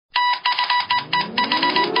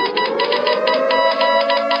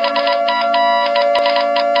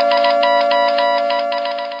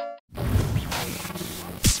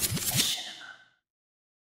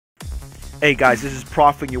Hey guys, this is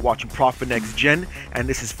Prof and you're watching Prof NexGen, and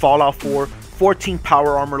this is Fallout 4 14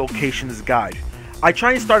 Power Armor Locations Guide. I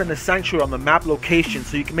try and start in the sanctuary on the map location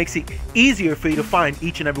so you can make it easier for you to find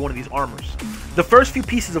each and every one of these armors. The first few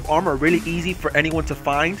pieces of armor are really easy for anyone to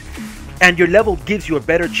find, and your level gives you a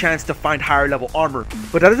better chance to find higher level armor.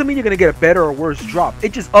 But that doesn't mean you're going to get a better or worse drop,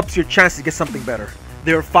 it just ups your chance to get something better.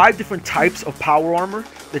 There are 5 different types of power armor: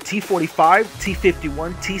 the T45,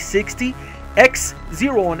 T51, T60,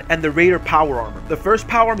 X01, and the Raider Power Armor. The first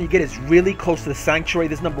power armor you get is really close to the sanctuary.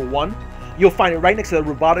 This is number 1. You'll find it right next to the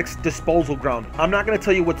robotics disposal ground. I'm not going to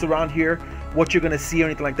tell you what's around here, what you're going to see or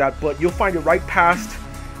anything like that, but you'll find it right past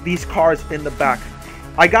these cars in the back.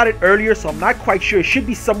 I got it earlier, so I'm not quite sure. It should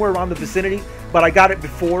be somewhere around the vicinity, but I got it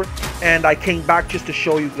before and I came back just to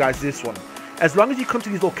show you guys this one. As long as you come to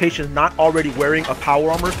these locations not already wearing a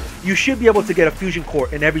power armor, you should be able to get a fusion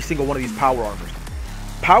core in every single one of these power armors.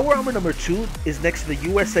 Power armor number 2 is next to the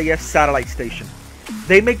USAF satellite station.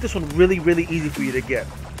 They make this one really easy for you to get.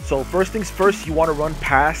 So first things first, you want to run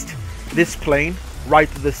past this plane right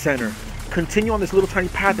to the center. Continue on this little tiny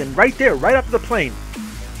path, and right there, right after the plane,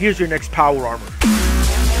 here's your next power armor.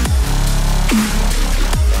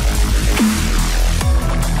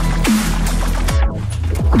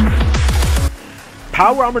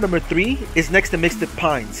 Power armor number 3 is next to Mystic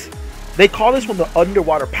Pines. They call this one the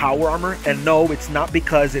underwater power armor, and no, it's not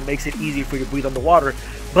because it makes it easier for you to breathe underwater,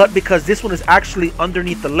 but because this one is actually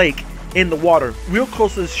underneath the lake in the water, real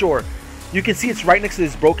close to the shore. You can see it's right next to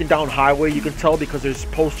this broken down highway. You can tell because there's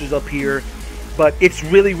posters up here, but it's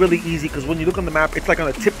really easy because when you look on the map, it's like on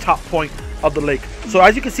the tip top point of the lake. So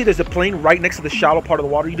as you can see, there's a plane right next to the shallow part of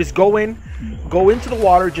the water. You just go into the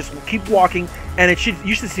water, just keep walking, and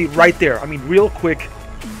you should see it right there. I mean, real quick,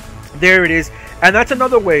 there it is. And that's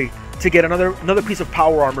another way to get another piece of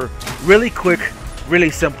power armor really quick, really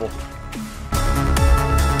simple.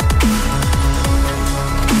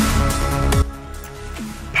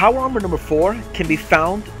 Power armor number 4 can be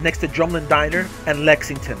found next to Drumlin Diner and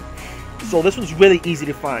Lexington. So this one's really easy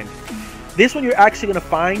to find. This one you're actually going to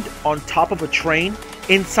find on top of a train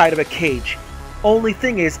inside of a cage. Only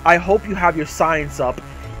thing is, I hope you have your science up,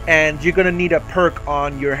 and you're going to need a perk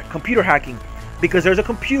on your computer hacking, because there's a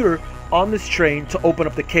computer on this train to open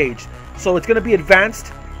up the cage. So it's going to be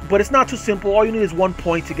advanced, but it's not too simple. All you need is 1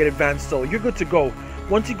 point to get advanced, so you're good to go.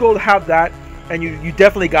 Once you go to have that, and you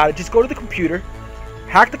definitely got it, just go to the computer,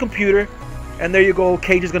 hack the computer, and there you go.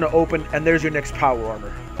 Cage is going to open, and there's your next power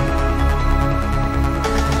armor.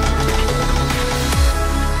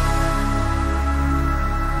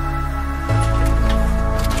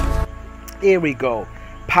 There we go.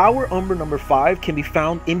 Power armor number 5 can be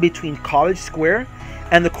found in between College Square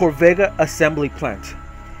and the Corvega assembly plant.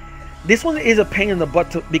 This one is a pain in the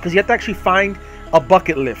butt because you have to actually find a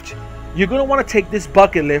bucket lift. You're going to want to take this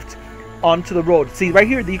bucket lift onto the road. See right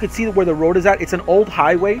here, you can see where the road is at. It's an old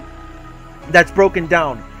highway that's broken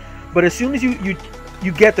down, but as soon as you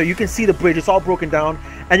get there, you can see the bridge. It's all broken down,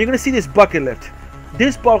 and you're going to see this bucket lift.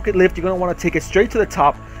 This bucket lift, you're going to want to take it straight to the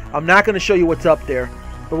top. I'm not going to show you what's up there,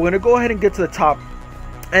 but we're going to go ahead and get to the top.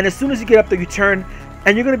 And as soon as you get up there, you turn,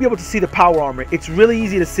 and you're going to be able to see the power armor. It's really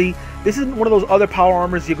easy to see. This isn't one of those other power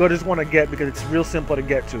armors you're going to just want to get because it's real simple to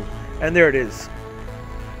get to. And there it is.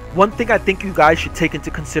 One thing I think you guys should take into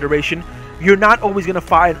consideration, you're not always going to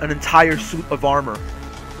find an entire suit of armor.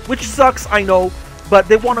 Which sucks, I know, but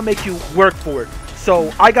they want to make you work for it.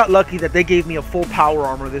 So I got lucky that they gave me a full power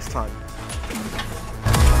armor this time.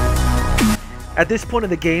 At this point in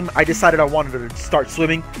the game, I decided I wanted to start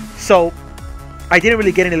swimming, so I didn't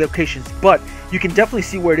really get any locations, but you can definitely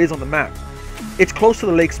see where it is on the map. It's close to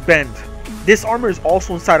the lake's bend. This armor is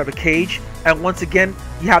also inside of a cage, and once again,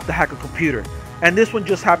 you have to hack a computer. And this one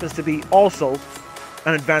just happens to be also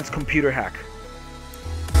an advanced computer hack.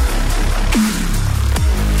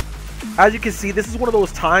 As you can see, this is one of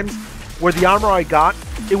those times where the armor I got,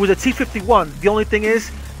 it was a T51. The only thing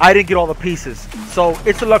is, I didn't get all the pieces. So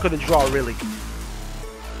it's the luck of the draw, really.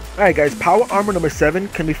 Alright guys, power armor number 7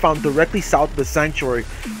 can be found directly south of the sanctuary,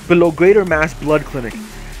 below Greater Mass Blood Clinic.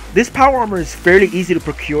 This power armor is fairly easy to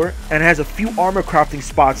procure and has a few armor crafting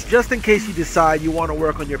spots just in case you decide you want to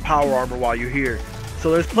work on your power armor while you're here.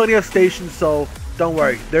 So there's plenty of stations, so don't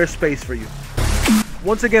worry, there's space for you.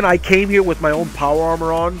 Once again, I came here with my own power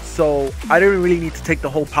armor on, so I didn't really need to take the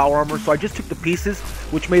whole power armor, so I just took the pieces,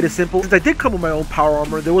 which made it simple. Since I did come with my own power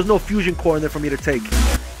armor, there was no fusion core in there for me to take.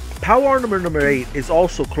 Power armor number 8 is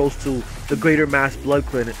also close to the Greater Mass Blood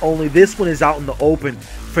Clinic, only this one is out in the open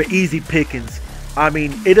for easy pickings. I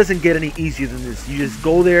mean, it doesn't get any easier than this. You just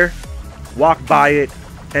go there, walk by it,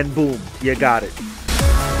 and boom, you got it.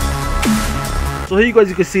 So here you guys,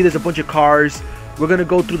 you can see there's a bunch of cars We're gonna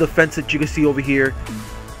go through the fence that you can see over here.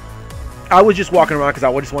 I was just walking around because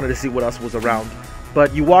I just wanted to see what else was around.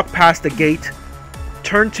 But you walk past the gate,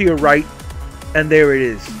 turn to your right, and there it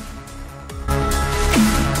is.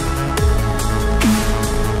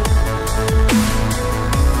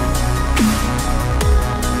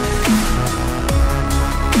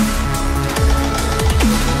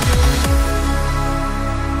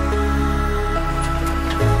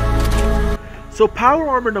 So Power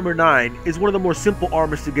Armor number 9 is one of the more simple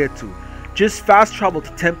armors to get to. Just fast travel to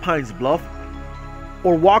 10 Pines Bluff,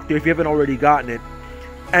 or walk there if you haven't already gotten it,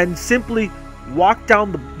 and simply walk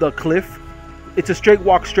down the cliff. It's a straight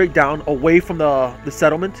walk straight down away from the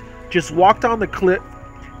settlement. Just walk down the cliff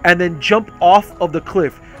and then jump off of the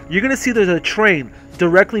cliff. You're gonna see there's a train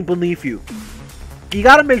directly beneath you. You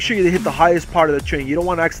gotta make sure you hit the highest part of the train. You don't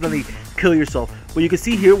want to accidentally kill yourself. But you can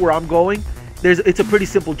see here where I'm going, it's a pretty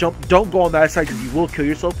simple jump. Don't go on that side because you will kill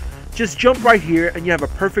yourself. Just jump right here and you have a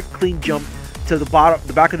perfect clean jump to the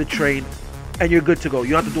back of the train, and you're good to go.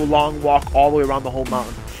 You don't have to do a long walk all the way around the whole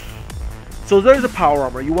mountain. So there's a Power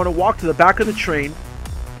Armor. You want to walk to the back of the train,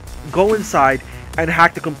 go inside, and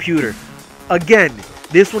hack the computer. Again,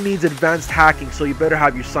 this one needs advanced hacking, so you better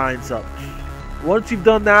have your science up. Once you've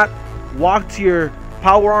done that, walk to your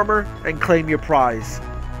Power Armor and claim your prize.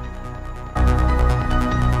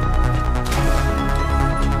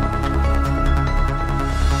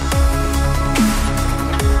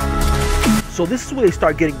 So this is where they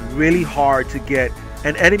start getting really hard to get,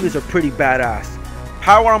 and enemies are pretty badass.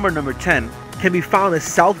 Power Armor number 10 can be found at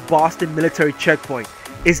South Boston Military Checkpoint.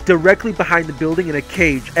 It's directly behind the building in a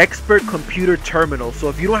cage, Expert Computer Terminal. So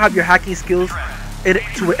if you don't have your hacking skills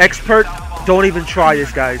to an expert, don't even try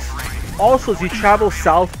this, guys. Also, as you travel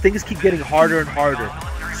south, things keep getting harder and harder.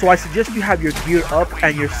 So I suggest you have your gear up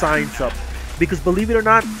and your science up, because believe it or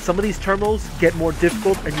not, some of these terminals get more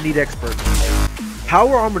difficult and you need experts.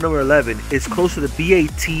 Power Armor number 11 is close to the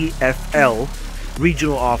BATFL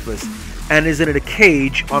regional office and is in a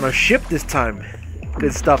cage on a ship this time.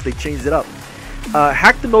 Good stuff, they changed it up.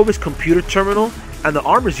 Hack the Novus computer terminal and the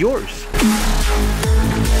armor's yours.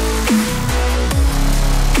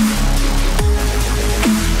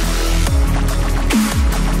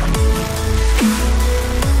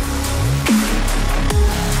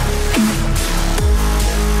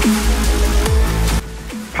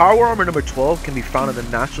 Power Armor number 12 can be found in the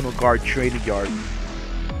National Guard Training Yard,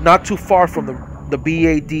 not too far from the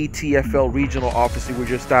BADTFL regional office we were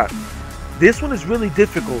just at. This one is really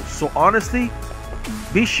difficult, so honestly,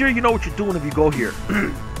 be sure you know what you're doing if you go here.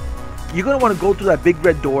 You're going to want to go through that big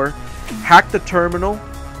red door, hack the terminal,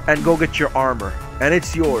 and go get your armor, and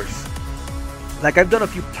it's yours. Like I've done a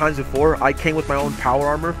few times before, I came with my own Power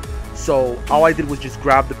Armor, so all I did was just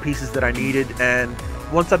grab the pieces that I needed, and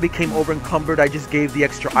once I became over encumbered, I just gave the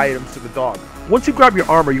extra items to the dog. Once you grab your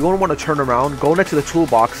armor, you're going to want to turn around, go next to the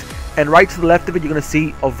toolbox, and right to the left of it, you're going to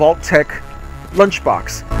see a Vault Tech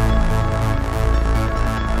lunchbox.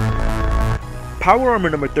 Power Armor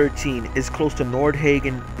number 13 is close to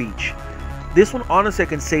Nordhagen Beach. This one, honestly, I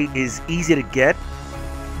can say is easy to get,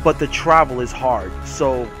 but the travel is hard.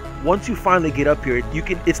 So once you finally get up here,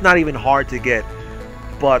 it's not even hard to get,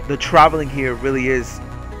 but the traveling here really is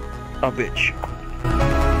a bitch.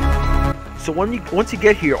 So once you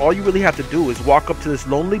get here, all you really have to do is walk up to this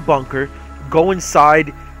lonely bunker, go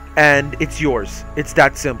inside, and it's yours. It's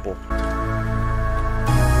that simple.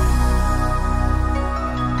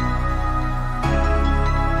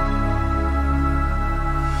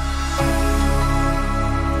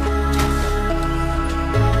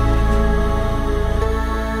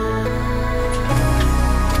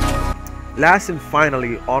 Last and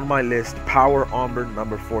finally on my list, Power Armor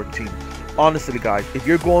number 14. Honestly guys, if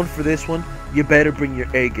you're going for this one, you better bring your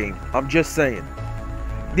A game. I'm just saying.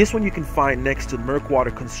 This one you can find next to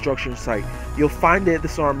Merkwater construction site. You'll find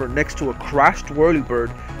this armor next to a crashed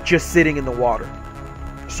whirlybird just sitting in the water.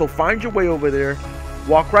 So find your way over there,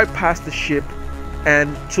 walk right past the ship,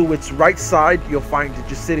 and to its right side you'll find it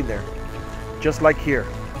just sitting there. Just like here.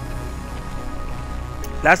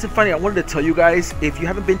 Last and finally, I wanted to tell you guys, if you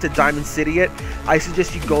haven't been to Diamond City yet, I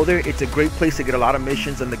suggest you go there. It's a great place to get a lot of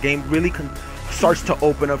missions, and the game really starts to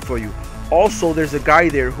open up for you. Also, there's a guy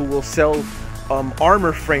there who will sell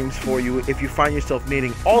armor frames for you if you find yourself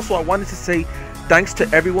needing. Also, I wanted to say thanks to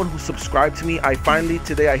everyone who subscribed to me.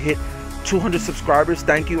 Today I hit 200 subscribers.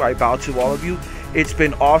 Thank you. I bow to all of you. It's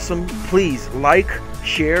been awesome. Please like,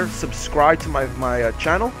 share, subscribe to my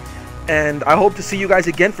channel. And I hope to see you guys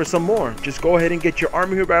again for some more. Just go ahead and get your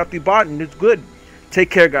armor here right after you bought, and it's good. Take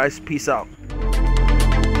care, guys. Peace out.